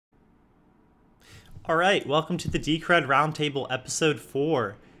All right, welcome to the Decred Roundtable episode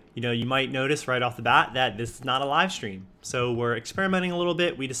 4. You might notice right off the bat that this is not a live stream. So we're experimenting a little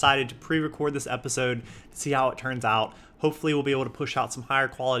bit. We decided to pre-record this episode to see how it turns out. Hopefully we'll be able to push out some higher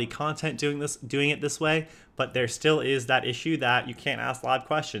quality content doing it this way, but there still is that issue that you can't ask live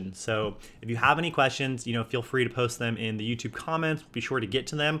questions. So if you have any questions, feel free to post them in the YouTube comments. Be sure to get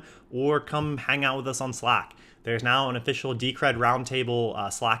to them or come hang out with us on Slack. There's now an official Decred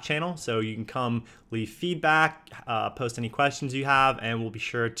Roundtable Slack channel, so you can come leave feedback, post any questions you have, and we'll be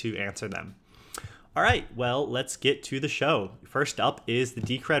sure to answer them. All right, well, let's get to the show. First up is the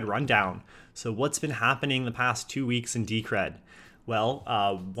Decred Rundown. So what's been happening the past 2 weeks in Decred? Well,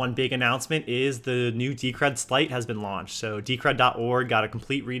 one big announcement is the new Decred slate has been launched. So decred.org got a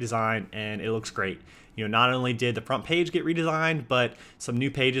complete redesign, and it looks great. Not only did the front page get redesigned, but some new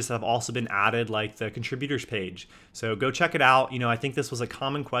pages have also been added, like the contributors page. So go check it out. I think this was a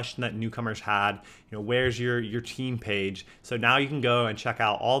common question that newcomers had. Where's your team page? So now you can go and check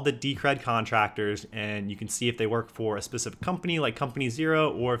out all the Decred contractors, and you can see if they work for a specific company like Company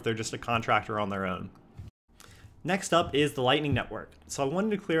Zero, or if they're just a contractor on their own. Next up is the Lightning Network. So I wanted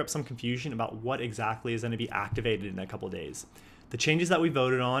to clear up some confusion about what exactly is going to be activated in a couple days. The changes that we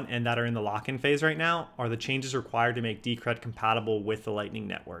voted on and that are in the lock-in phase right now are the changes required to make Decred compatible with the Lightning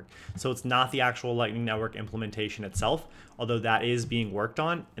Network. So it's not the actual Lightning Network implementation itself, although that is being worked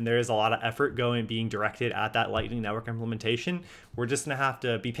on, and there is a lot of effort being directed at that Lightning Network implementation. We're just going to have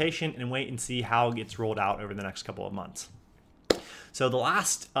to be patient and wait and see how it gets rolled out over the next couple of months. So the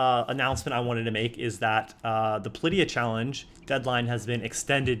last announcement I wanted to make is that the Politiea challenge deadline has been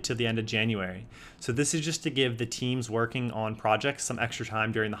extended to the end of January. So this is just to give the teams working on projects some extra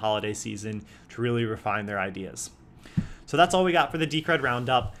time during the holiday season to really refine their ideas. So that's all we got for the Decred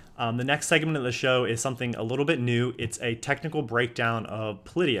Roundup. The next segment of the show is something a little bit new. It's a technical breakdown of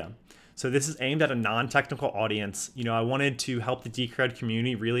Politiea. So this is aimed at a non-technical audience. I wanted to help the Decred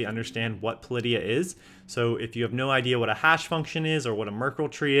community really understand what Politiea is. So if you have no idea what a hash function is or what a Merkle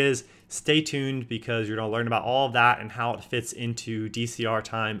tree is, stay tuned because you're going to learn about all of that and how it fits into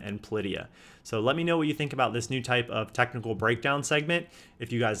dcrtime and Politiea. So let me know what you think about this new type of technical breakdown segment.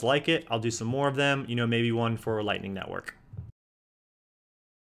 If you guys like it, I'll do some more of them, maybe one for Lightning Network.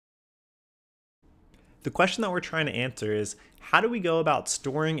 The question that we're trying to answer is, how do we go about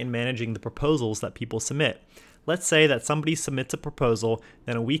storing and managing the proposals that people submit? Let's say that somebody submits a proposal,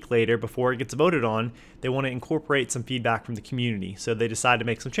 then a week later, before it gets voted on, they want to incorporate some feedback from the community, so they decide to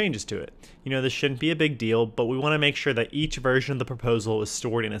make some changes to it. This shouldn't be a big deal, but we want to make sure that each version of the proposal is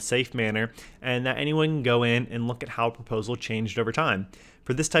stored in a safe manner, and that anyone can go in and look at how a proposal changed over time.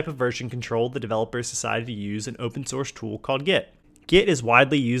 For this type of version control, the developers decided to use an open source tool called Git. Git is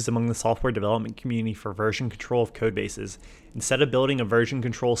widely used among the software development community for version control of codebases. Instead of building a version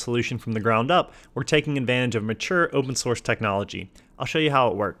control solution from the ground up, we're taking advantage of mature open source technology. I'll show you how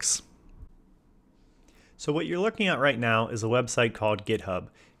it works. So what you're looking at right now is a website called GitHub.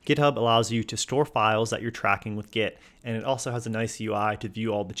 GitHub allows you to store files that you're tracking with Git, and it also has a nice UI to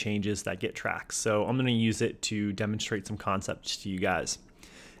view all the changes that Git tracks. So I'm going to use it to demonstrate some concepts to you guys.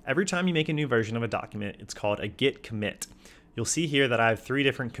 Every time you make a new version of a document, it's called a git commit. You'll see here that I have 3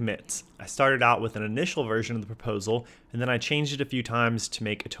 different commits. I started out with an initial version of the proposal, and then I changed it a few times to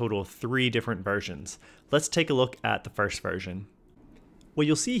make a total of 3 different versions. Let's take a look at the first version. What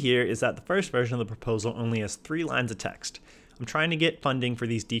you'll see here is that the first version of the proposal only has 3 lines of text. I'm trying to get funding for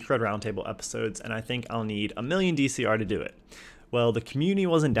these Decred Roundtable episodes, and I think I'll need 1 million DCR to do it. Well, the community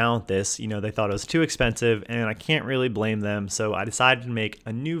wasn't down with this. They thought it was too expensive, and I can't really blame them, so I decided to make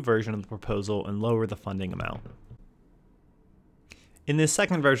a new version of the proposal and lower the funding amount. In this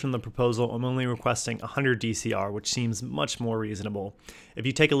second version of the proposal, I'm only requesting 100 DCR, which seems much more reasonable. If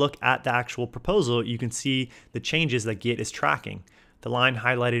you take a look at the actual proposal, you can see the changes that Git is tracking. The line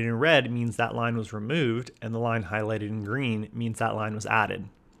highlighted in red means that line was removed, and the line highlighted in green means that line was added.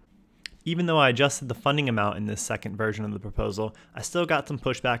 Even though I adjusted the funding amount in this second version of the proposal, I still got some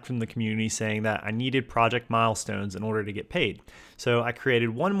pushback from the community saying that I needed project milestones in order to get paid. So I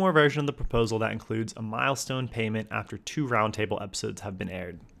created one more version of the proposal that includes a milestone payment after 2 Roundtable episodes have been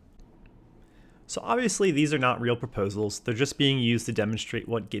aired. So obviously these are not real proposals, they're just being used to demonstrate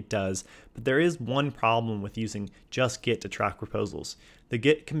what Git does, but there is one problem with using just Git to track proposals. The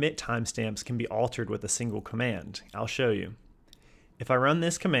Git commit timestamps can be altered with a single command. I'll show you. If I run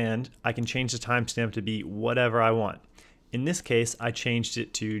this command, I can change the timestamp to be whatever I want. In this case, I changed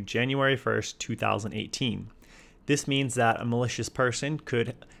it to January 1st, 2018. This means that a malicious person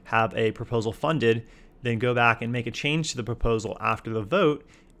could have a proposal funded, then go back and make a change to the proposal after the vote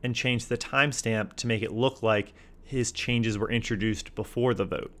and change the timestamp to make it look like his changes were introduced before the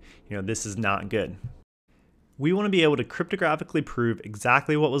vote. This is not good. We want to be able to cryptographically prove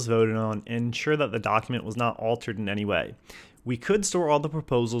exactly what was voted on and ensure that the document was not altered in any way. We could store all the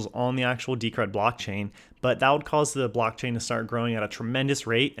proposals on the actual Decred blockchain, but that would cause the blockchain to start growing at a tremendous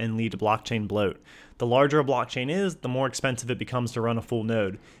rate and lead to blockchain bloat. The larger a blockchain is, the more expensive it becomes to run a full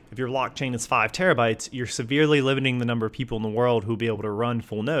node. If your blockchain is 5 terabytes, you're severely limiting the number of people in the world who will be able to run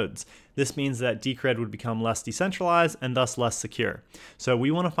full nodes. This means that Decred would become less decentralized and thus less secure. So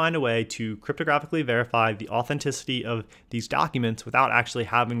we want to find a way to cryptographically verify the authenticity of these documents without actually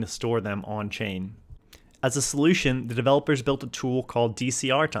having to store them on chain. As a solution, the developers built a tool called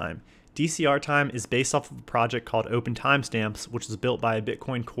dcrtime. dcrtime is based off of a project called Open Timestamps, which was built by a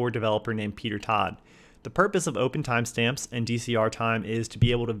Bitcoin Core developer named Peter Todd. The purpose of Open Timestamps and dcrtime is to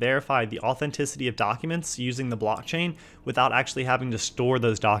be able to verify the authenticity of documents using the blockchain without actually having to store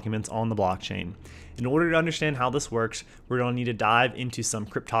those documents on the blockchain. In order to understand how this works, we're going to need to dive into some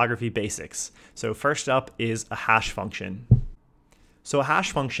cryptography basics. So first up is a hash function. So a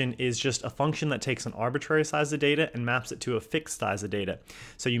hash function is just a function that takes an arbitrary size of data and maps it to a fixed size of data.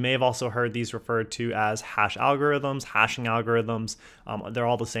 So you may have also heard these referred to as hash algorithms, hashing algorithms. They're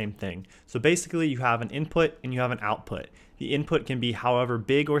all the same thing. So basically you have an input and you have an output. The input can be however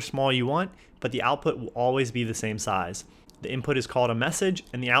big or small you want, but the output will always be the same size. The input is called a message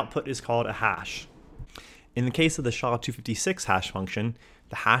and the output is called a hash. In the case of the SHA-256 hash function,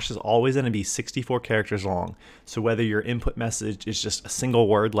 the hash is always going to be 64 characters long. So whether your input message is just a single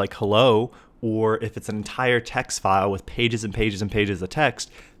word like hello, or if it's an entire text file with pages and pages and pages of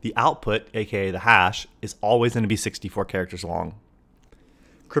text, the output, aka the hash, is always going to be 64 characters long.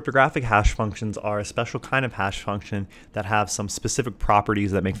 Cryptographic hash functions are a special kind of hash function that have some specific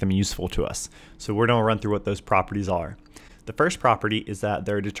properties that make them useful to us. So we're going to run through what those properties are. The first property is that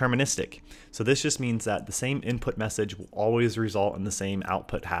they're deterministic. So this just means that the same input message will always result in the same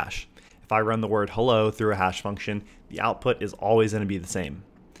output hash. If I run the word hello through a hash function, the output is always going to be the same.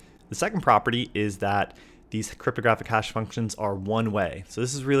 The second property is that these cryptographic hash functions are one way. So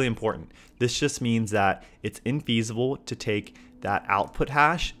this is really important. This just means that it's infeasible to take that output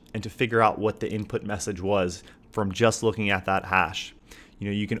hash and to figure out what the input message was from just looking at that hash.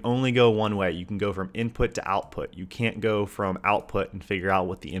 You can only go one way. You can go from input to output. You can't go from output and figure out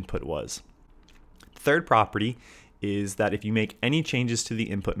what the input was. The third property is that if you make any changes to the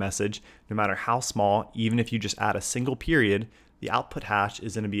input message, no matter how small, even if you just add a single period, the output hash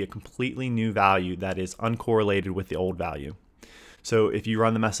is going to be a completely new value that is uncorrelated with the old value. So if you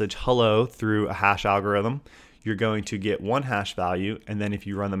run the message hello through a hash algorithm, you're going to get one hash value, and then if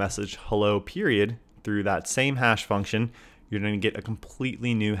you run the message hello period through that same hash function, you're going to get a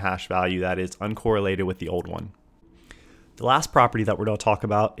completely new hash value that is uncorrelated with the old one. The last property that we're going to talk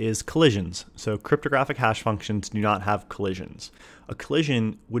about is collisions. So cryptographic hash functions do not have collisions. A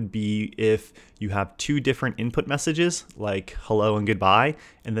collision would be if you have two different input messages, like hello and goodbye,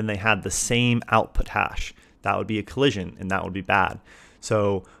 and then they had the same output hash. That would be a collision, and that would be bad.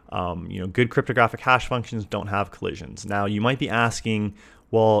 So, good cryptographic hash functions don't have collisions. Now, you might be asking,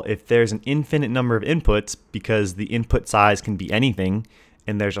 well, if there's an infinite number of inputs because the input size can be anything,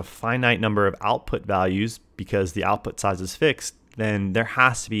 and there's a finite number of output values because the output size is fixed, then there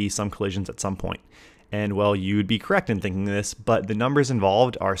has to be some collisions at some point. And well, you would be correct in thinking this, but the numbers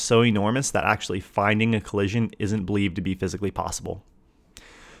involved are so enormous that actually finding a collision isn't believed to be physically possible.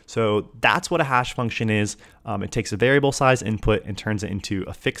 So that's what a hash function is. It takes a variable size input and turns it into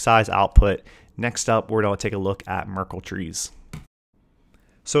a fixed size output. Next up, we're going to take a look at Merkle trees.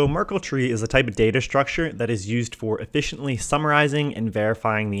 So a Merkle tree is a type of data structure that is used for efficiently summarizing and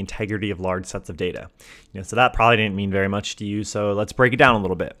verifying the integrity of large sets of data. So that probably didn't mean very much to you, so let's break it down a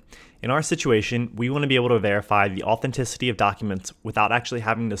little bit. In our situation, we want to be able to verify the authenticity of documents without actually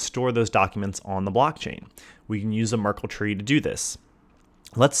having to store those documents on the blockchain. We can use a Merkle tree to do this.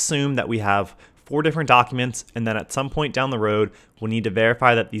 Let's assume that we have 4 different documents, and then at some point down the road, we'll need to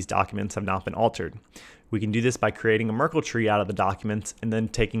verify that these documents have not been altered. We can do this by creating a Merkle tree out of the documents and then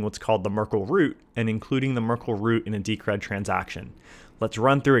taking what's called the Merkle root and including the Merkle root in a Decred transaction. Let's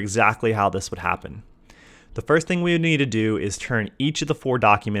run through exactly how this would happen. The first thing we would need to do is turn each of the 4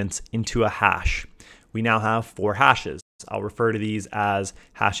 documents into a hash. We now have 4 hashes. I'll refer to these as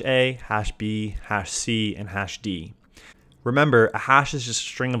hash A, hash B, hash C, and hash D. Remember, a hash is just a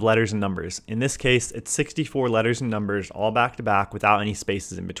string of letters and numbers. In this case, it's 64 letters and numbers all back to back without any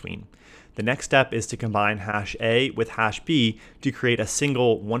spaces in between. The next step is to combine hash A with hash B to create a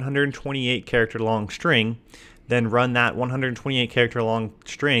single 128 character long string, then run that 128 character long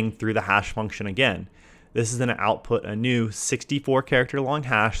string through the hash function again. This is going to output a new 64-character long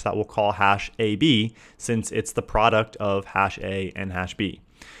hash that we'll call hash AB, since it's the product of hash A and hash B.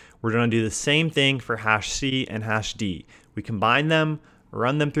 We're going to do the same thing for hash C and hash D. We combine them,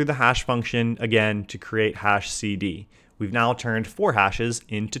 run them through the hash function again to create hash CD. We've now turned 4 hashes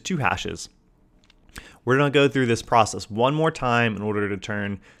into 2 hashes. We're going to go through this process one more time in order to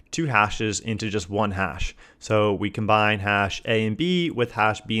turn 2 hashes into just 1 hash. So we combine hash A and B with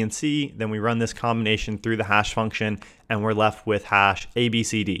hash B and C, then we run this combination through the hash function, and we're left with hash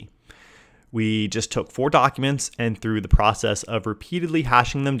ABCD. We just took 4 documents, and through the process of repeatedly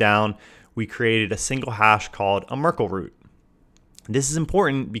hashing them down, we created a single hash called a Merkle root. This is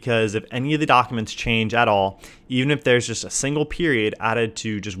important because if any of the documents change at all, even if there's just a single period added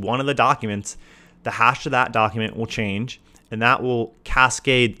to just one of the documents, the hash of that document will change, and that will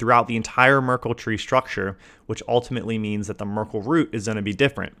cascade throughout the entire Merkle tree structure, which ultimately means that the Merkle root is going to be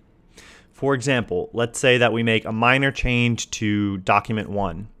different. For example, let's say that we make a minor change to document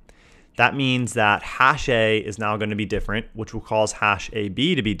 1. That means that hash A is now going to be different, which will cause hash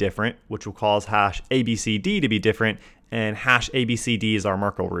AB to be different, which will cause hash ABCD to be different, and hash ABCD is our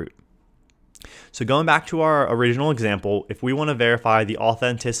Merkle root. So going back to our original example, if we want to verify the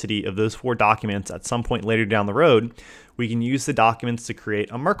authenticity of those 4 documents at some point later down the road, we can use the documents to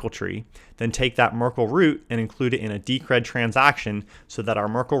create a Merkle tree, then take that Merkle root and include it in a Decred transaction so that our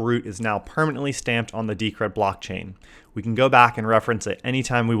Merkle root is now permanently stamped on the Decred blockchain. We can go back and reference it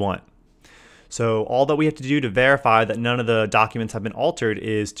anytime we want. So all that we have to do to verify that none of the documents have been altered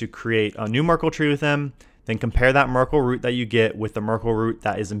is to create a new Merkle tree with them, then compare that Merkle root that you get with the Merkle root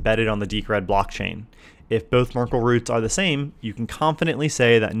that is embedded on the Decred blockchain. If both Merkle roots are the same, you can confidently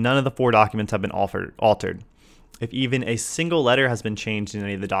say that none of the 4 documents have been altered. If even a single letter has been changed in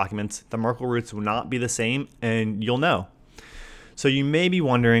any of the documents, the Merkle roots will not be the same, and you'll know. So you may be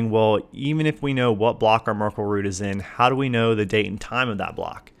wondering, well, even if we know what block our Merkle root is in, how do we know the date and time of that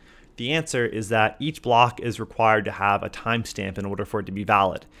block? The answer is that each block is required to have a timestamp in order for it to be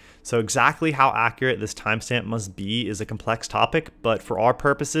valid. So exactly how accurate this timestamp must be is a complex topic, but for our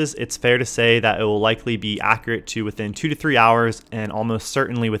purposes, it's fair to say that it will likely be accurate to within 2 to 3 hours and almost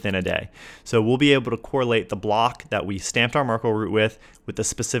certainly within a day. So we'll be able to correlate the block that we stamped our Merkle root with the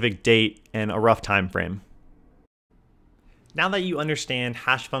specific date and a rough time frame. Now that you understand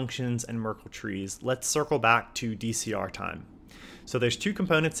hash functions and Merkle trees, let's circle back to dcrtime. So there's 2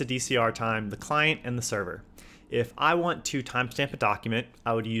 components to dcrtime, the client and the server. If I want to timestamp a document,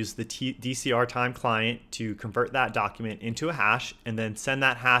 I would use the dcrtime client to convert that document into a hash and then send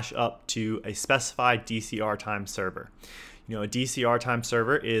that hash up to a specified dcrtime server. You know, a dcrtime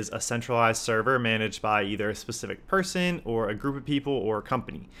server is a centralized server managed by either a specific person or a group of people or a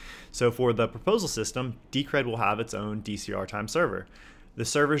company. So for the proposal system, Decred will have its own dcrtime server. The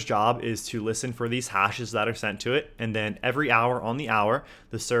server's job is to listen for these hashes that are sent to it, and then every hour on the hour,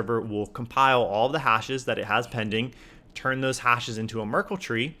 the server will compile all of the hashes that it has pending, turn those hashes into a Merkle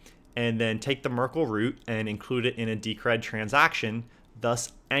tree, and then take the Merkle root and include it in a Decred transaction,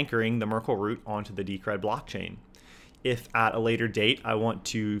 thus anchoring the Merkle root onto the Decred blockchain. If at a later date I want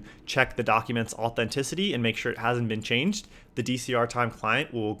to check the document's authenticity and make sure it hasn't been changed, the dcrtime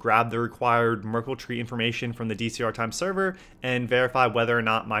client will grab the required Merkle tree information from the dcrtime server and verify whether or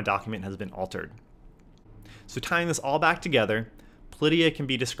not my document has been altered. So tying this all back together, Politiea can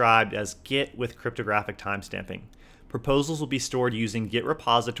be described as Git with cryptographic timestamping. Proposals will be stored using Git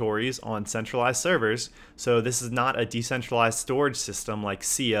repositories on centralized servers, so this is not a decentralized storage system like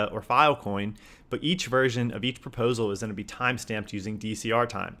Sia or Filecoin, but each version of each proposal is going to be timestamped using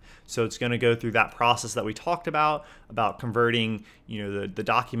dcrtime. So it's going to go through that process that we talked about converting the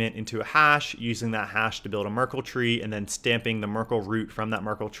document into a hash, using that hash to build a Merkle tree, and then stamping the Merkle root from that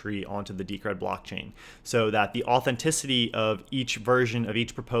Merkle tree onto the Decred blockchain, so that the authenticity of each version of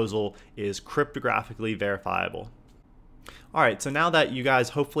each proposal is cryptographically verifiable. All right, so now that you guys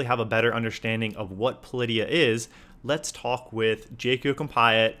hopefully have a better understanding of what Politiea is, let's talk with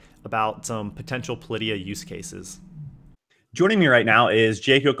Yocom-Piatt about some potential Politiea use cases. Joining me right now is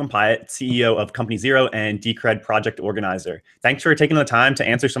Yocom-Piatt, CEO of Company Zero and Decred project organizer. Thanks for taking the time to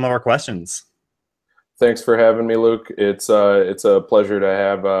answer some of our questions. Thanks for having me, Luke. It's a pleasure to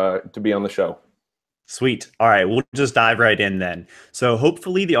have to be on the show. Sweet. All right, we'll just dive right in then. So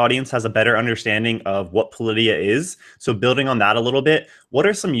hopefully the audience has a better understanding of what Politiea is. So building on that a little bit, what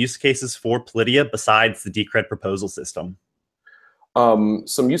are some use cases for Politiea besides the Decred proposal system?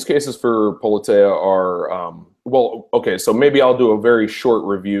 Some use cases for Politiea are, well, okay, so maybe I'll do a very short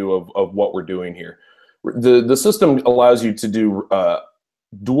review of what we're doing here. The system allows you to do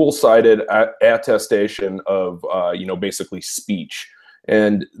dual-sided attestation of, basically speech.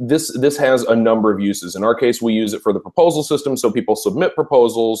 And this has a number of uses. In our case, we use it for the proposal system. So people submit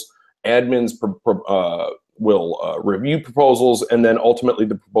proposals, admins will review proposals, and then ultimately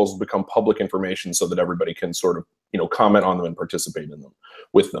the proposals become public information so that everybody can sort of comment on them and participate in them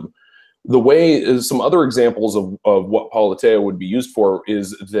with them. The way is some other examples of what Politeia would be used for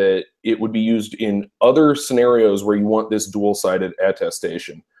is that it would be used in other scenarios where you want this dual-sided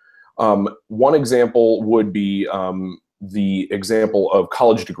attestation. One example would be the example of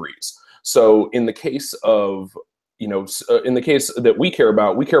college degrees. So in the case of in the case that we care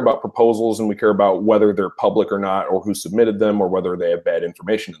about proposals, and we care about whether they're public or not, or who submitted them, or whether they have bad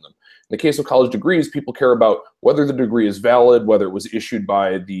information in them. In the case of college degrees, people care about whether the degree is valid, whether it was issued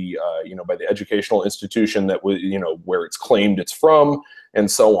by the by the educational institution that was where it's claimed it's from, and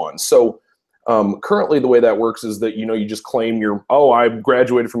so on. So currently, the way that works is that you just claim I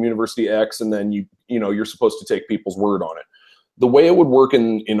graduated from University X, and then you're supposed to take people's word on it. The way it would work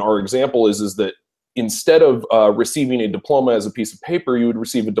in our example is that instead of receiving a diploma as a piece of paper, you would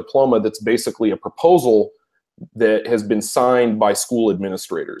receive a diploma that's basically a proposal that has been signed by school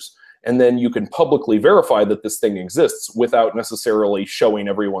administrators. And then you can publicly verify that this thing exists without necessarily showing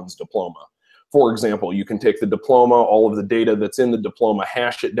everyone's diploma. For example, you can take the diploma, all of the data that's in the diploma,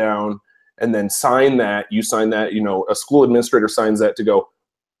 hash it down, and then sign that. You sign that, a school administrator signs that to go,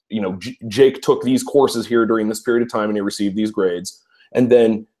 Jake took these courses here during this period of time and he received these grades. And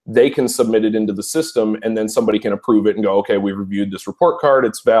then they can submit it into the system, and then somebody can approve it and go, okay, we reviewed this report card,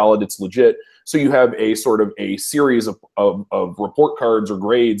 it's valid, it's legit. So you have a sort of a series of report cards or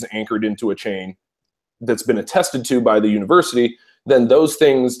grades anchored into a chain that's been attested to by the university. Then those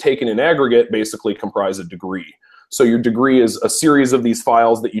things taken in aggregate basically comprise a degree. So your degree is a series of these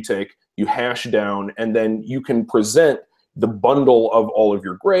files that you take, you hash down, and then you can present the bundle of all of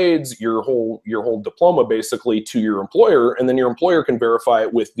your grades, your whole diploma basically, to your employer, and then your employer can verify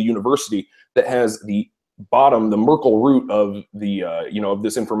it with the university that has the Merkle root of the of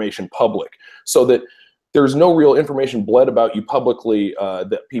this information public, so that there's no real information bled about you publicly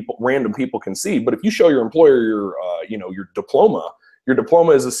that random people can see. But if you show your employer your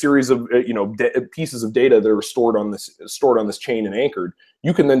diploma is a series of pieces of data that are stored on this chain and anchored.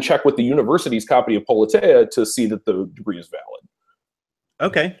 You can then check with the university's copy of Politeia to see that the degree is valid.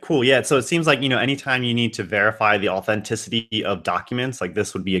 Okay, cool. Yeah, so it seems like anytime you need to verify the authenticity of documents, like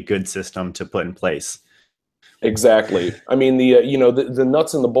this would be a good system to put in place. Exactly. I mean, the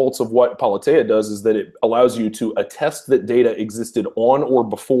nuts and the bolts of what Politeia does is that it allows you to attest that data existed on or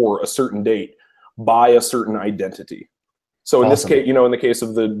before a certain date by a certain identity. So in this case, in the case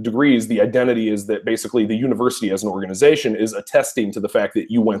of the degrees, the identity is that basically the university as an organization is attesting to the fact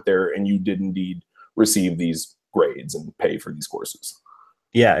that you went there and you did indeed receive these grades and pay for these courses.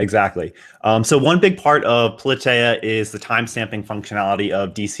 Yeah, exactly. So one big part of Politeia is the timestamping functionality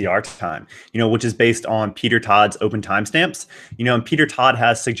of dcrtime, which is based on Peter Todd's open timestamps. And Peter Todd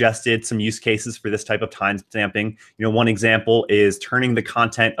has suggested some use cases for this type of timestamping. One example is turning the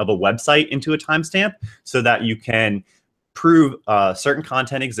content of a website into a timestamp so that you can prove certain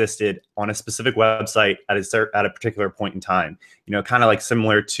content existed on a specific website at a particular point in time. Kind of like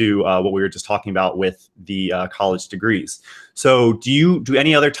similar to what we were just talking about with the college degrees. So do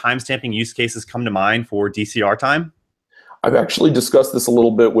any other timestamping use cases come to mind for dcrtime? I've actually discussed this a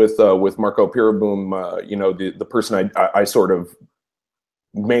little bit with Marco Piraboom, the person I sort of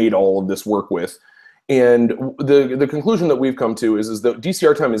made all of this work with. And the conclusion that we've come to is that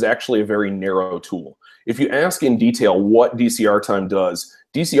dcrtime is actually a very narrow tool. If you ask in detail what dcrtime does,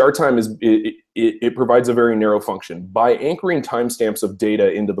 dcrtime it provides a very narrow function. By anchoring timestamps of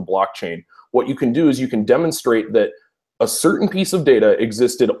data into the blockchain, what you can do is you can demonstrate that a certain piece of data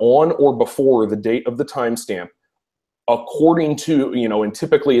existed on or before the date of the timestamp, according to, and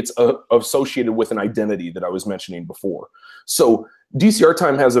typically it's associated with an identity that I was mentioning before. So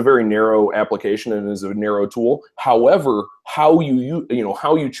dcrtime has a very narrow application and is a narrow tool. However, how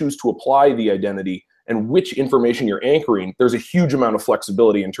you choose to apply the identity and which information you're anchoring, there's a huge amount of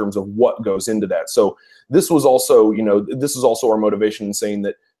flexibility in terms of what goes into that. So this was also, this is also our motivation in saying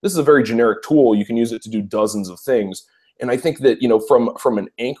that this is a very generic tool. You can use it to do dozens of things. And I think that, from an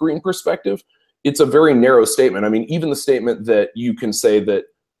anchoring perspective, it's a very narrow statement. I mean, even the statement that you can say that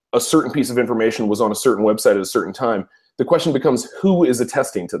a certain piece of information was on a certain website at a certain time, the question becomes, who is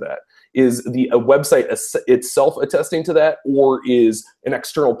attesting to that? Is a website itself attesting to that, or is an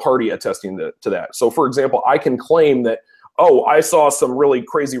external party attesting to that? So for example, I can claim that, oh, I saw some really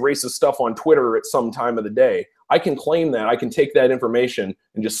crazy racist stuff on Twitter at some time of the day. I can claim that. I can take that information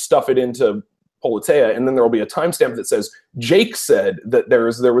and just stuff it into Politeia, and then there will be a timestamp that says Jake said that there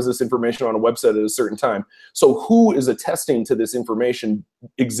was this information on a website at a certain time. So who is attesting to this information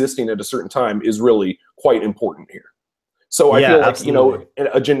existing at a certain time is really quite important here. So I feel like, absolutely.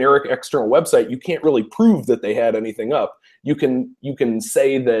 A generic external website, you can't really prove that they had anything up. You can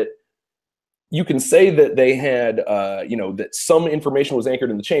say that they had, that some information was anchored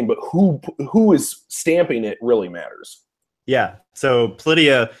in the chain, but who is stamping it really matters. Yeah. So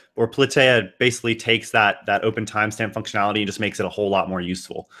Politeia basically takes that open timestamp functionality and just makes it a whole lot more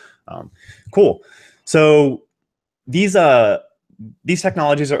useful. Cool. So these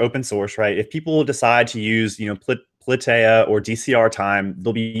technologies are open source, right? If people decide to use, Politeia or dcrtime,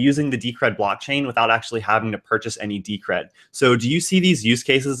 they'll be using the Decred blockchain without actually having to purchase any Decred. So do you see these use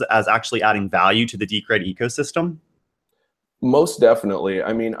cases as actually adding value to the Decred ecosystem? Most definitely.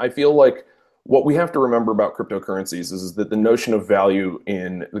 I mean, I feel like what we have to remember about cryptocurrencies is that the notion of value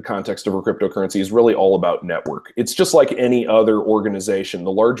in the context of a cryptocurrency is really all about network. It's just like any other organization.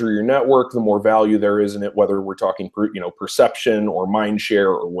 The larger your network, the more value there is in it, whether we're talking, perception or mind share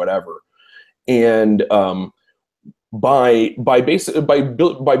or whatever. And by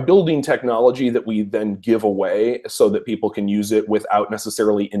building technology that we then give away so that people can use it without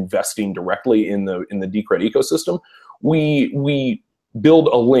necessarily investing directly in the Decred ecosystem, we build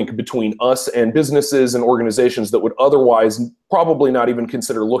a link between us and businesses and organizations that would otherwise probably not even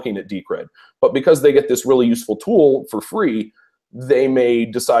consider looking at Decred. But because they get this really useful tool for free, they may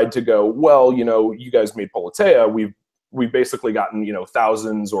decide to go, well, you guys made Politeia, we've basically gotten,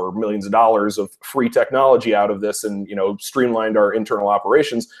 thousands or millions of dollars of free technology out of this and, streamlined our internal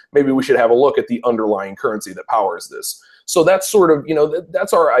operations. Maybe we should have a look at the underlying currency that powers this. So that's sort of,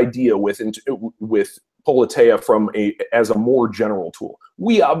 that's our idea with Politeia as a more general tool.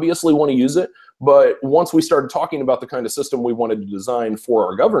 We obviously want to use it, but once we started talking about the kind of system we wanted to design for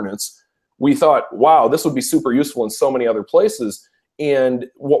our governance, we thought, wow, this would be super useful in so many other places. And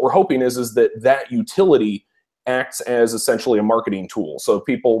what we're hoping is that utility acts as essentially a marketing tool. So if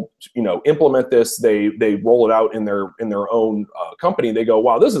people, implement this, they roll it out in their own company. They go,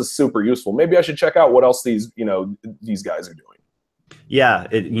 wow, this is super useful. Maybe I should check out what else these guys are doing. Yeah,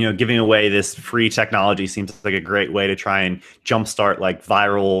 giving away this free technology seems like a great way to try and jumpstart like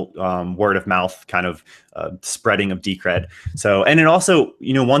viral word of mouth kind of spreading of Decred. So, and it also,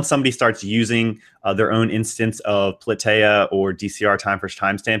 once somebody starts using their own instance of Politeia or dcrtime for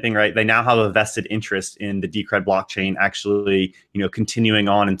timestamping, right? They now have a vested interest in the Decred blockchain actually, continuing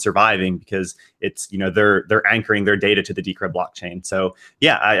on and surviving because it's, they're anchoring their data to the Decred blockchain. So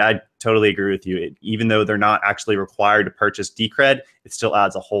yeah, I totally agree with you. Even though they're not actually required to purchase Decred, it still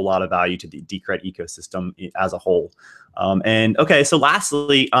adds a whole lot of value to the Decred ecosystem as a whole. And okay, so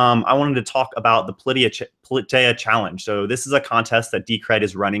lastly, I wanted to talk about the Politeia challenge. So this is a contest that Decred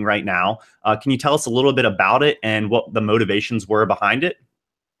is running right now. Can you tell us a little bit about it and what the motivations were behind it?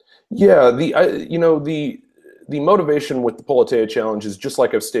 Yeah, the motivation with the Politeia challenge is just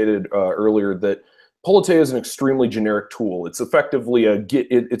like I've stated earlier, that Politeia is an extremely generic tool. It's effectively a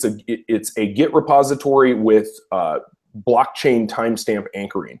Git repository with blockchain timestamp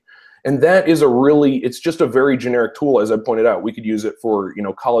anchoring. And that is it's just a very generic tool. As I pointed out, we could use it for,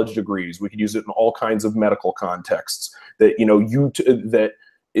 college degrees. We could use it in all kinds of medical contexts that,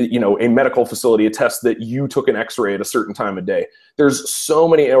 a medical facility attests that you took an x-ray at a certain time of day. There's so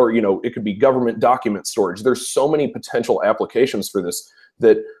many, or, it could be government document storage. There's so many potential applications for this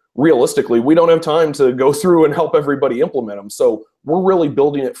that realistically, we don't have time to go through and help everybody implement them. So we're really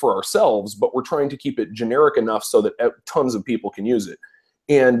building it for ourselves, but we're trying to keep it generic enough so that tons of people can use it.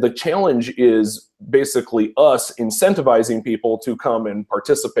 And the challenge is basically us incentivizing people to come and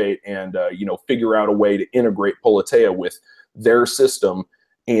participate and figure out a way to integrate Politeia with their system,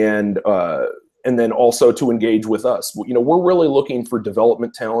 and then also to engage with us. We're really looking for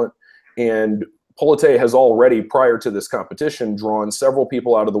development talent, and Politeia has already, prior to this competition, drawn several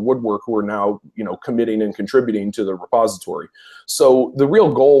people out of the woodwork who are now, committing and contributing to the repository. So the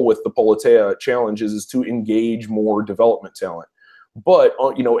real goal with the Politeia challenge is to engage more development talent. But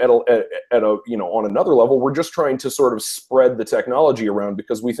on another level, we're just trying to sort of spread the technology around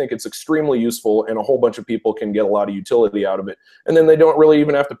because we think it's extremely useful and a whole bunch of people can get a lot of utility out of it. And then they don't really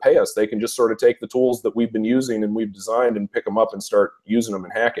even have to pay us. They can just sort of take the tools that we've been using and we've designed and pick them up and start using them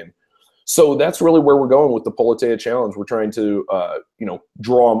and hacking. So that's really where we're going with the Politeia challenge. We're trying to,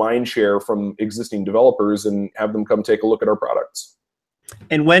 draw mind share from existing developers and have them come take a look at our products.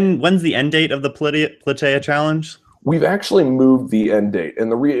 And when's the end date of the Politeia challenge? We've actually moved the end date,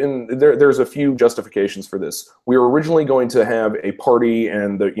 and there's a few justifications for this. We were originally going to have a party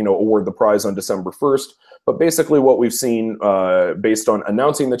and award the prize on December 1st, but basically what we've seen based on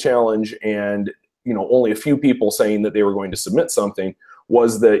announcing the challenge and only a few people saying that they were going to submit something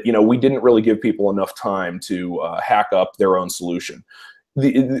was that we didn't really give people enough time to hack up their own solution.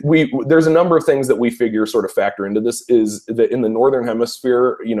 There's a number of things that we figure sort of factor into this. Is that in the Northern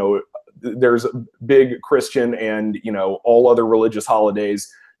Hemisphere, there's big Christian and all other religious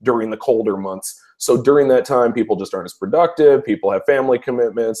holidays during the colder months. So during that time, people just aren't as productive. People have family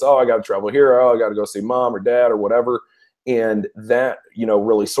commitments. Oh, I got to travel here. Oh, I got to go see mom or dad or whatever. And that,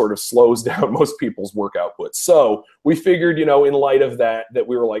 really sort of slows down most people's work output. So we figured, in light of that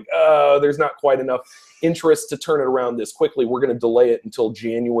we were like, oh, there's not quite enough interest to turn it around this quickly. We're going to delay it until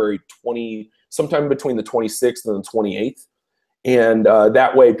January 20, sometime between the 26th and the 28th. And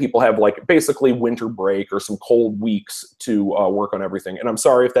that way people have like basically winter break or some cold weeks to work on everything. And I'm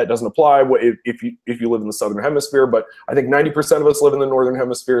sorry if that doesn't apply if you live in the Southern Hemisphere, but I think 90% of us live in the Northern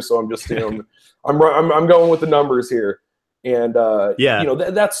Hemisphere. So I'm just, I'm going with the numbers here. And,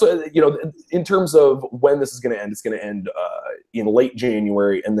 that's, in terms of when this is going to end, it's going to end in late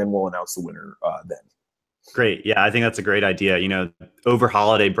January, and then we'll announce the winner then. Great. Yeah, I think that's a great idea. Over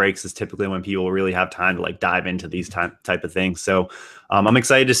holiday breaks is typically when people really have time to like dive into these type of things. So I'm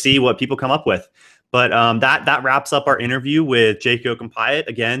excited to see what people come up with. But that wraps up our interview with Jake Yocom-Piatt.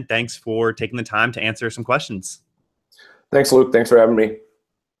 Again, thanks for taking the time to answer some questions. Thanks, Luke. Thanks for having me.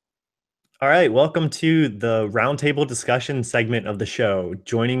 All right, welcome to the roundtable discussion segment of the show.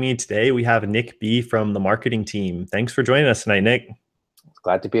 Joining me today, we have Nick B from the marketing team. Thanks for joining us tonight, Nick.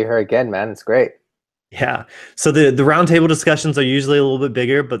 Glad to be here again, man. It's great. Yeah. So the roundtable discussions are usually a little bit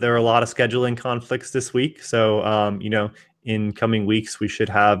bigger, but there are a lot of scheduling conflicts this week. So, in coming weeks, we should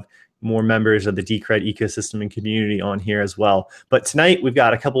have more members of the Decred ecosystem and community on here as well. But tonight we've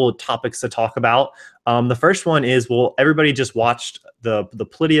got a couple of topics to talk about. The first one is, everybody just watched the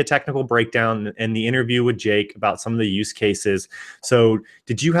Politiea technical breakdown and the interview with Jake about some of the use cases. So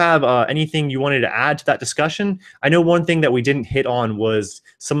did you have anything you wanted to add to that discussion? I know one thing that we didn't hit on was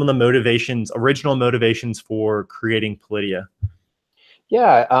some of the original motivations for creating Politiea.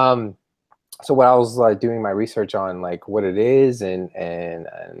 Yeah. So when I was doing my research on like what it is and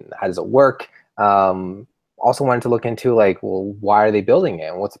how does it work, also wanted to look into like, well, why are they building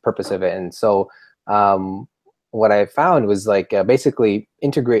it and what's the purpose of it? And so what I found was like basically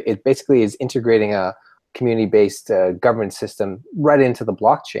is integrating a community-based governance system right into the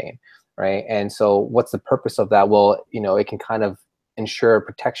blockchain, right? And so what's the purpose of that? Well, it can kind of ensure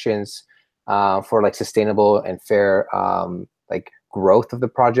protections for like sustainable and fair like growth of the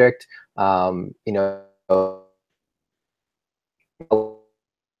project.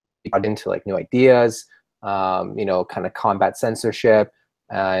 Into like new ideas, kind of combat censorship,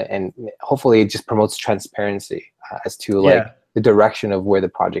 and hopefully it just promotes transparency as to like the direction of where the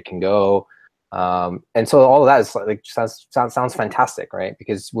project can go. And so all of that is like sounds fantastic, right?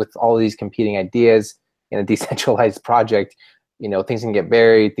 Because with all of these competing ideas in a decentralized project, things can get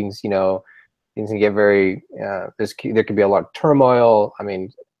buried, things can get very, there could be a lot of turmoil. I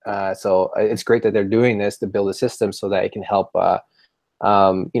mean, so it's great that they're doing this to build a system so that it can help,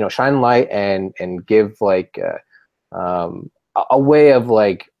 shine light and give like a way of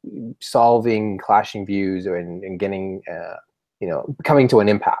like solving clashing views and getting, coming to an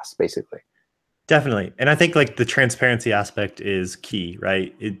impasse, basically. Definitely. And I think like the transparency aspect is key,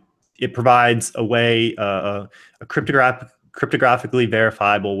 right? It provides a way, a cryptographically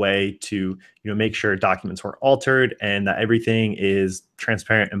verifiable way to make sure documents weren't altered and that everything is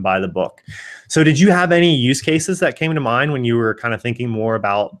transparent and by the book. So did you have any use cases that came to mind when you were kind of thinking more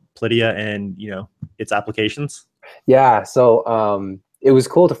about Politiea and its applications? Yeah, so it was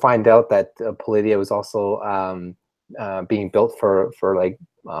cool to find out that Politiea was also being built for like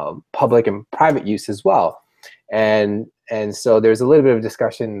public and private use as well. And so there's a little bit of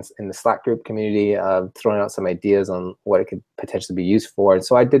discussions in the Slack group community, throwing out some ideas on what it could potentially be used for. And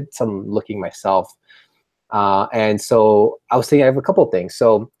so I did some looking myself. And so I was thinking, I have a couple of things.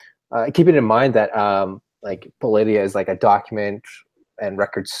 So keeping in mind that like Politiea is like a document and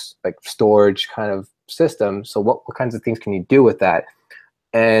records like storage kind of system. So what kinds of things can you do with that?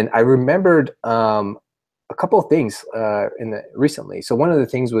 And I remembered a couple of things recently. So one of the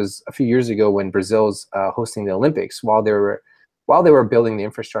things was a few years ago when Brazil's hosting the Olympics. While they were building the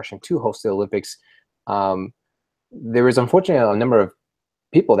infrastructure to host the Olympics, there was unfortunately a number of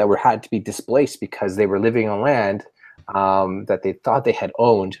people that had to be displaced because they were living on land that they thought they had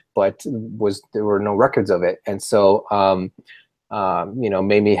owned, but there were no records of it. And so You know,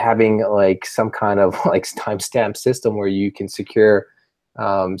 maybe having like some kind of like timestamp system where you can secure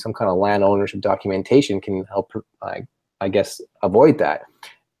some kind of land ownership documentation can help, I guess, avoid that.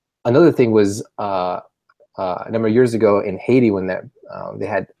 Another thing was a number of years ago in Haiti when they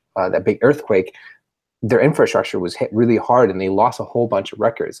had that big earthquake, their infrastructure was hit really hard and they lost a whole bunch of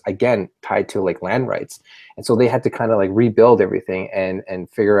records, again, tied to like land rights. And so they had to kind of like rebuild everything and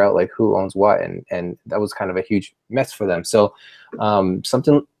figure out like who owns what. And that was kind of a huge mess for them. So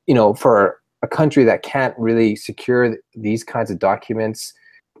something, you know, for a country that can't really secure these kinds of documents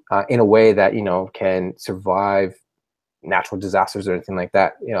in a way that, you know, can survive natural disasters or anything like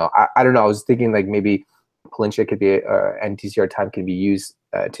that. You know, I don't know. I was thinking like maybe Politeia could be, and dcrtime can be used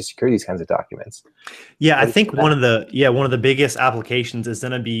to secure these kinds of documents. Yeah, I think one of the biggest applications is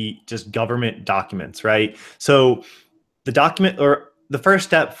going to be just government documents, right? So the document or the first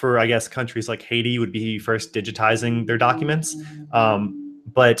step for, I guess, countries like Haiti would be first digitizing their documents,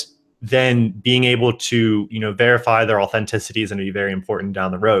 but then being able to, you know, verify their authenticity is going to be very important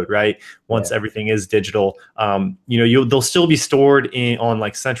down the road, right? Once everything is digital, you know, they'll still be stored on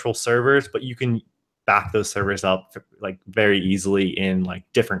like central servers, but you can back those servers up like very easily in like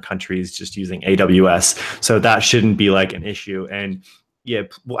different countries just using AWS. So that shouldn't be like an issue. And yeah,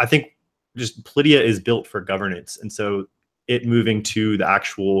 I think just Politiea is built for governance. And so it moving to the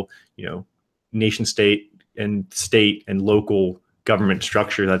actual, you know, nation state and local government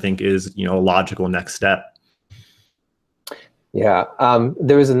structures, I think is, you know, a logical next step. Yeah.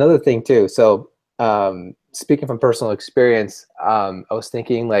 There was another thing too. So speaking from personal experience, I was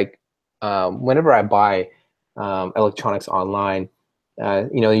thinking like, whenever I buy electronics online,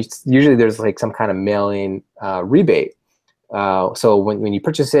 you know, usually there's like some kind of mail-in rebate. So when you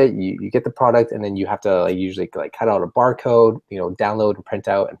purchase it, you get the product, and then you have to like, usually like cut out a barcode, you know, download and print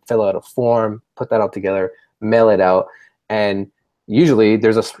out and fill out a form, put that all together, mail it out, and usually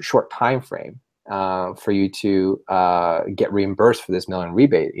there's a short time frame for you to get reimbursed for this mail-in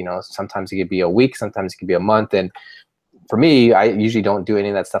rebate. You know, sometimes it could be a week, sometimes it could be a month, and for me, I usually don't do any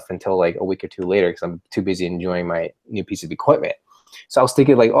of that stuff until like a week or two later because I'm too busy enjoying my new piece of equipment. So I was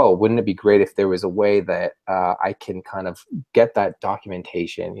thinking like, oh, wouldn't it be great if there was a way that I can kind of get that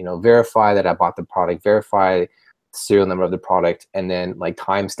documentation, you know, verify that I bought the product, verify the serial number of the product, and then like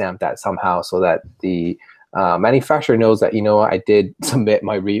timestamp that somehow so that the manufacturer knows that, you know, I did submit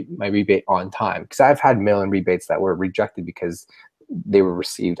my rebate on time. Because I've had mail-in rebates that were rejected because they were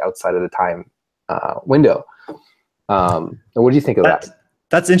received outside of the time window. What do you think of that?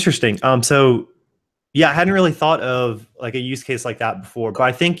 That's interesting. So yeah, I hadn't really thought of like a use case like that before, but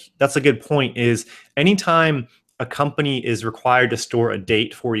I think that's a good point is anytime a company is required to store a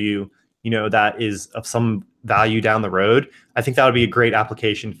date for you, you know, that is of some value down the road, I think that would be a great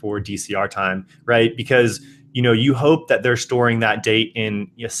application for dcrtime, right? Because, you know, you hope that they're storing that date in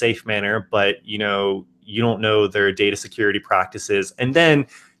a safe manner, but, you know, you don't know their data security practices. And then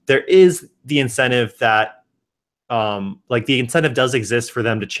there is the incentive that like the incentive does exist for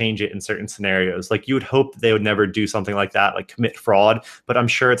them to change it in certain scenarios. Like you would hope that they would never do something like that, like commit fraud, but I'm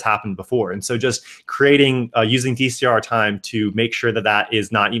sure it's happened before. And so just creating, using dcrtime to make sure that that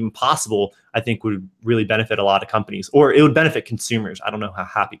is not even possible, I think would really benefit a lot of companies, or it would benefit consumers. I don't know how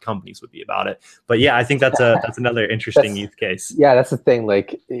happy companies would be about it, but yeah, I think that's another interesting use case. Yeah, that's the thing.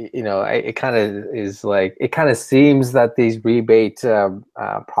 Like, you know, it kind of is like, it kind of seems that these rebate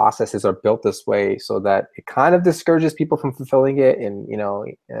processes are built this way so that it kind of discourages people from fulfilling it and, you know,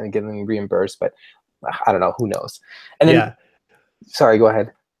 getting reimbursed. But I don't know, who knows? And then, sorry, go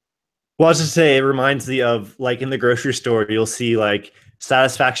ahead. Well, I was just say it reminds me of like in the grocery store, you'll see like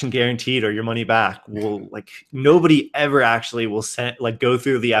satisfaction guaranteed or your money back. Will like nobody ever actually will send like go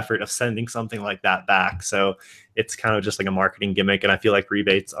through the effort of sending something like that back. So it's kind of just like a marketing gimmick, and I feel like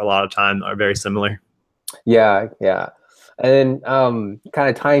rebates a lot of time are very similar. Yeah, yeah. And then kind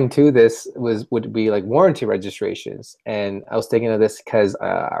of tying to this would be like warranty registrations. And I was thinking of this because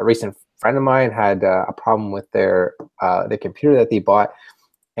a recent friend of mine had a problem with their computer that they bought.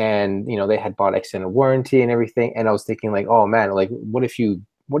 And, you know, they had bought extended warranty and everything. And I was thinking like, oh man, like what if you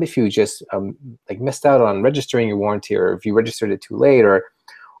just like missed out on registering your warranty, or if you registered it too late, or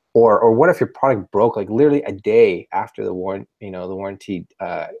what if your product broke like literally a day after the warranty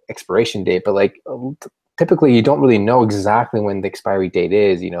expiration date? But like typically you don't really know exactly when the expiry date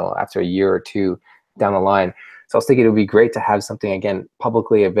is, you know, after a year or two down the line. So I was thinking it would be great to have something, again,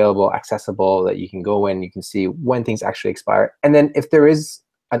 publicly available, accessible, that you can go in, you can see when things actually expire. And then if there is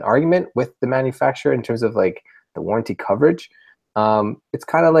an argument with the manufacturer in terms of like the warranty coverage, it's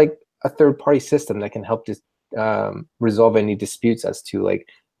kind of like a third-party system that can help just resolve any disputes as to like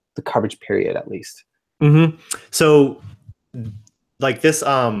the coverage period at least. Mm-hmm. So like this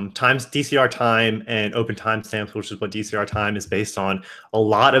times DCR time and open timestamps, which is what DCR time is based on, a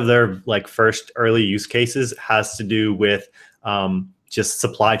lot of their like first early use cases has to do with just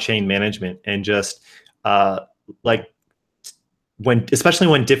supply chain management and just like when, especially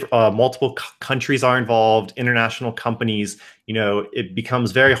when multiple countries are involved, international companies, you know, it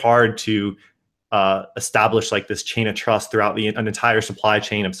becomes very hard to establish like this chain of trust throughout an entire supply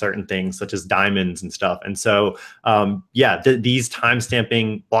chain of certain things, such as diamonds and stuff. And so, yeah, these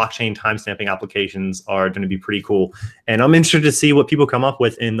timestamping, blockchain timestamping applications are going to be pretty cool. And I'm interested to see what people come up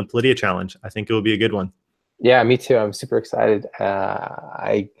with in the Politiea challenge. I think it will be a good one. Yeah, me too. I'm super excited.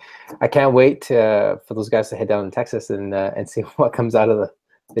 I can't wait for those guys to head down to Texas and see what comes out of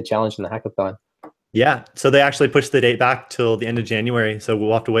the challenge and the hackathon. Yeah, so they actually pushed the date back till the end of January, so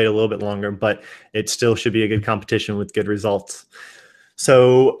we'll have to wait a little bit longer, but it still should be a good competition with good results.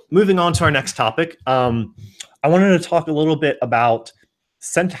 So moving on to our next topic, I wanted to talk a little bit about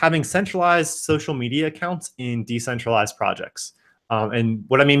having centralized social media accounts in decentralized projects. And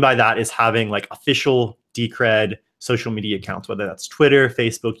what I mean by that is having like official Decred social media accounts, whether that's Twitter,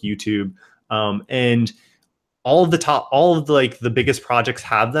 Facebook, YouTube, and all of the like the biggest projects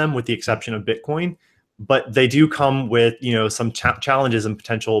have them with the exception of Bitcoin, but they do come with, you know, some challenges and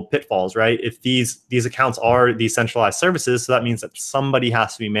potential pitfalls, right? If these accounts are these centralized services, so that means that somebody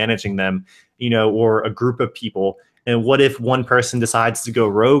has to be managing them, you know, or a group of people. And what if one person decides to go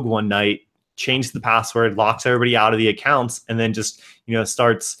rogue one night, change the password, locks everybody out of the accounts, and then just, you know,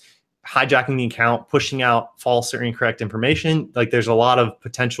 starts hijacking the account, pushing out false or incorrect information? Like there's a lot of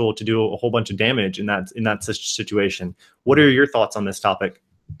potential to do a whole bunch of damage in that situation. What are your thoughts on this topic?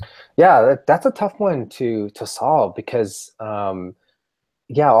 Yeah, that's a tough one to solve because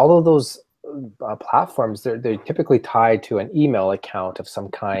yeah, all of those platforms, they're typically tied to an email account of some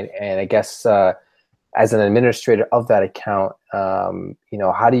kind, and I guess as an administrator of that account, you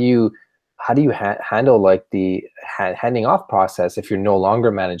know, how do you handle like the handing off process if you're no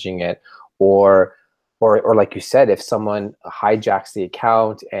longer managing it, or like you said, if someone hijacks the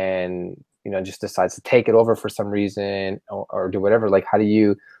account and, you know, just decides to take it over for some reason, or do whatever, like how do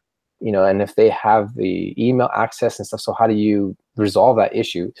you, you know, and if they have the email access and stuff, so how do you resolve that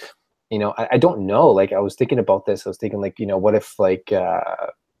issue? You know, I don't know. Like I was thinking about this. I was thinking like, you know, what if like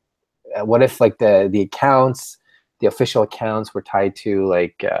the accounts, the official accounts were tied to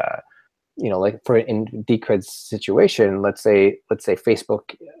like you know, like for in Decred's situation, let's say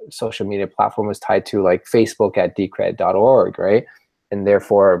Facebook social media platform was tied to like facebook@decred.org, right? And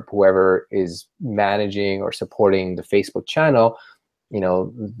therefore, whoever is managing or supporting the Facebook channel, you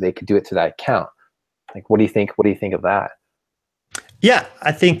know, they could do it to that account. Like, what do you think? What do you think of that? Yeah,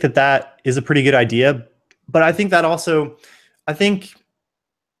 I think that is a pretty good idea, but I think that also, I think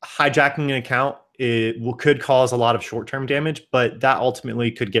hijacking an account could cause a lot of short-term damage, but that ultimately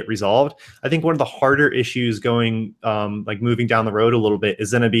could get resolved. I think one of the harder issues going, like moving down the road a little bit,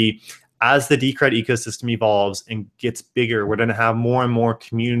 is going to be as the Decred ecosystem evolves and gets bigger, we're going to have more and more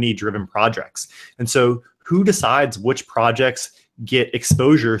community-driven projects. And so who decides which projects get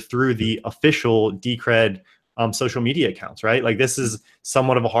exposure through the official Decred social media accounts, right? Like this is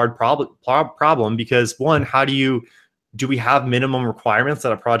somewhat of a hard problem because one, do we have minimum requirements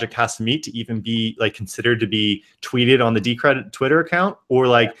that a project has to meet to even be like considered to be tweeted on the Decred Twitter account? Or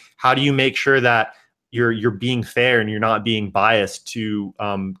like, how do you make sure that you're being fair and you're not being biased to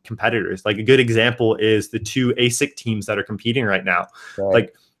competitors? Like a good example is the two ASIC teams that are competing right now. Right.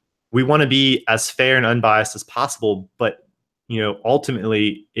 Like we want to be as fair and unbiased as possible, but you know,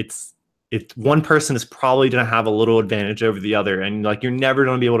 ultimately it's one person is probably going to have a little advantage over the other, and like you're never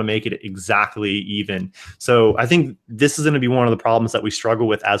going to be able to make it exactly even. So I think this is going to be one of the problems that we struggle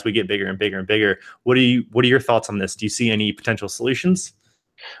with as we get bigger and bigger and bigger. What are your thoughts on this? Do you see any potential solutions?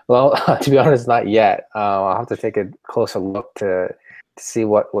 Well, to be honest, not yet. I'll have to take a closer look to see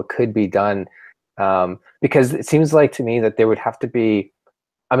what could be done, because it seems like to me that there would have to be,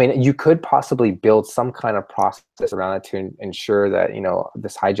 I mean, you could possibly build some kind of process around it to ensure that, you know,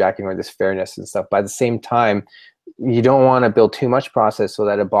 this hijacking or this fairness and stuff. But at the same time, you don't want to build too much process so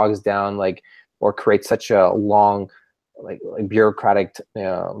that it bogs down like, or creates such a long, like bureaucratic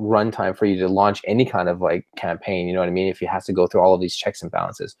runtime for you to launch any kind of like campaign. You know what I mean? If you have to go through all of these checks and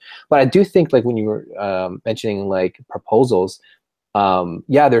balances. But I do think like when you were mentioning like proposals,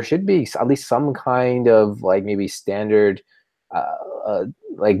 yeah, there should be at least some kind of like maybe standard.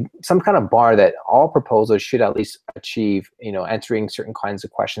 Like some kind of bar that all proposals should at least achieve, you know, answering certain kinds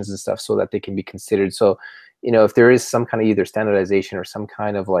of questions and stuff so that they can be considered. So, you know, if there is some kind of either standardization or some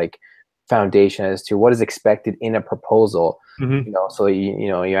kind of like foundation as to what is expected in a proposal. Mm-hmm. You know, so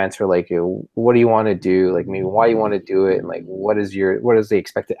you answer like, what do you want to do, like maybe why you want to do it, and like what is the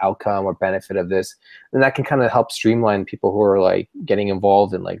expected outcome or benefit of this, and that can kind of help streamline people who are like getting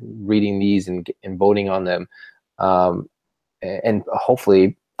involved in like reading these and voting on them, and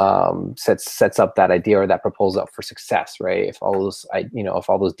hopefully sets up that idea or that proposal up for success, right? If all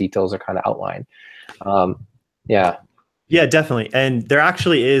those details are kind of outlined. Yeah, definitely. And there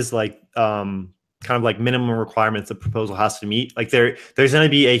actually is like kind of like minimum requirements the proposal has to meet. Like there's going to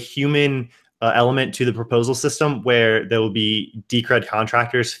be a human element to the proposal system where there will be Decred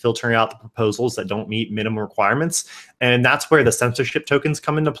contractors filtering out the proposals that don't meet minimum requirements. And that's where the censorship tokens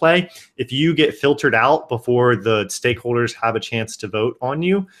come into play. If you get filtered out before the stakeholders have a chance to vote on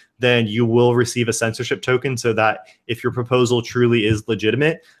you, then you will receive a censorship token, so that if your proposal truly is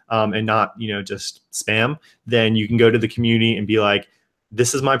legitimate and not, just spam, then you can go to the community and be like,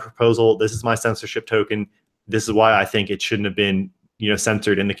 this is my proposal, this is my censorship token, this is why I think it shouldn't have been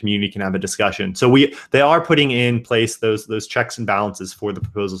censored, and the community can have a discussion. So they are putting in place those checks and balances for the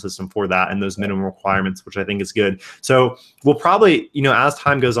proposal system for that, and those minimum requirements, which I think is good. So we'll probably, as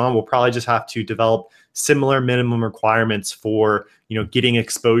time goes on, we'll probably just have to develop similar minimum requirements for getting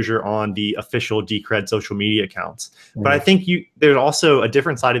exposure on the official Decred social media accounts. Mm-hmm. But I think there's also a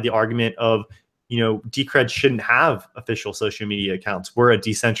different side of the argument of Decred shouldn't have official social media accounts. We're a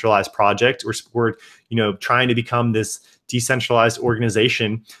decentralized project. We're trying to become this decentralized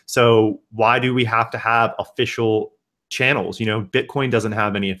organization. So why do we have to have official channels? Bitcoin doesn't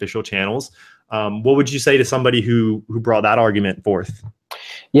have any official channels. What would you say to somebody who brought that argument forth?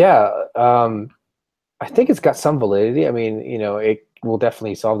 Yeah, I think it's got some validity. I mean, it will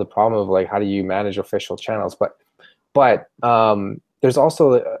definitely solve the problem of like, how do you manage official channels? But there's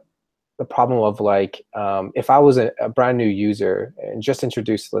also the problem of like, if I was a brand new user and just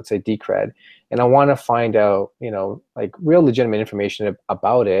introduced, let's say, Decred, and I want to find out, like real legitimate information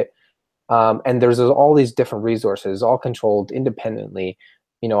about it, and there's all these different resources, all controlled independently.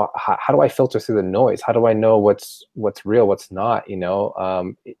 How do I filter through the noise? How do I know what's real, what's not?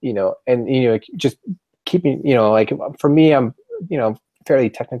 Just keeping, like for me, I'm fairly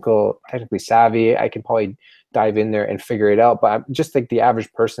technically savvy. I can probably dive in there and figure it out. But I'm just like the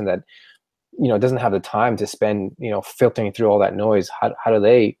average person that doesn't have the time to spend filtering through all that noise. How do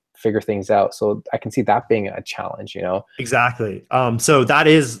they figure things out? So I can see that being a challenge. Exactly. So that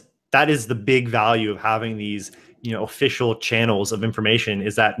is the big value of having these official channels of information,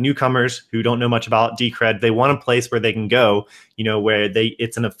 is that newcomers who don't know much about Decred, they want a place where they can go, where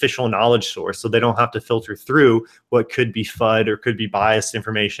it's an official knowledge source, so they don't have to filter through what could be FUD or could be biased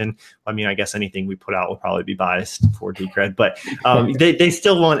information. I mean, I guess anything we put out will probably be biased for Decred, but they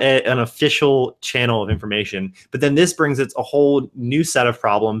still want an official channel of information. But then this brings a whole new set of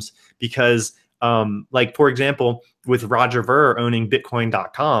problems, because like, for example, with Roger Ver owning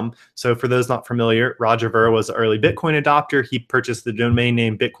Bitcoin.com. So for those not familiar, Roger Ver was an early Bitcoin adopter. He purchased the domain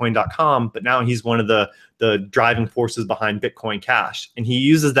name Bitcoin.com, but now he's one of the driving forces behind Bitcoin Cash. And he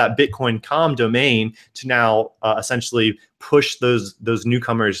uses that Bitcoin.com domain to now essentially push those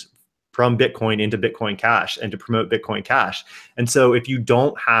newcomers from Bitcoin into Bitcoin Cash and to promote Bitcoin Cash. And so if you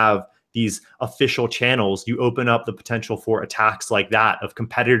don't have these official channels, you open up the potential for attacks like that, of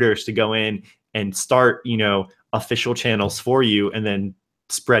competitors to go in and start, official channels for you and then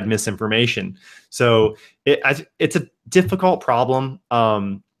spread misinformation. So it's a difficult problem.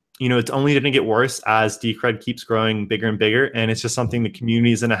 It's only going to get worse as Decred keeps growing bigger and bigger. And it's just something the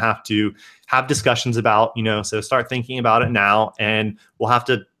community is going to have discussions about, so start thinking about it now, and we'll have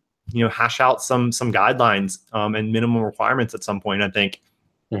to, hash out some guidelines and minimum requirements at some point, I think.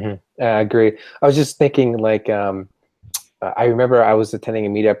 Mm-hmm. I agree. I was just thinking like, I remember I was attending a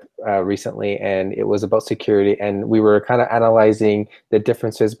meetup recently, and it was about security, and we were kind of analyzing the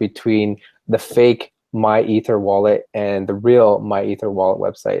differences between the fake MyEther wallet and the real MyEther wallet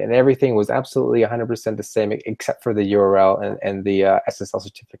website, and everything was absolutely 100% the same except for the URL and the SSL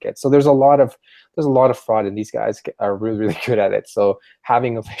certificate. So there's a lot of fraud, and these guys are really, really good at it. So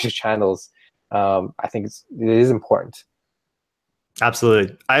having official channels, I think it is important.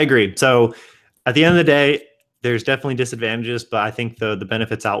 Absolutely, I agree. So at the end of the day, there's definitely disadvantages, but I think the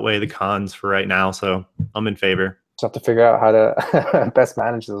benefits outweigh the cons for right now. So I'm in favor. Just have to figure out how to best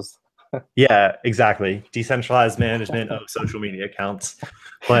manage those. Yeah, exactly. Decentralized management of social media accounts.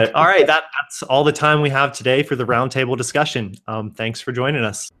 But all right, that's all the time we have today for the roundtable discussion. Thanks for joining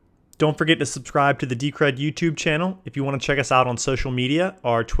us. Don't forget to subscribe to the Decred YouTube channel. If you want to check us out on social media,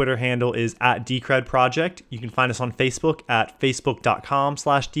 our Twitter handle is @DecredProject. You can find us on Facebook at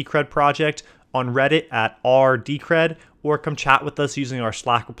facebook.com/DecredProject, on Reddit at @rdecred, or come chat with us using our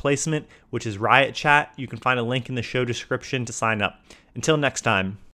Slack replacement, which is Riot Chat. You can find a link in the show description to sign up. Until next time.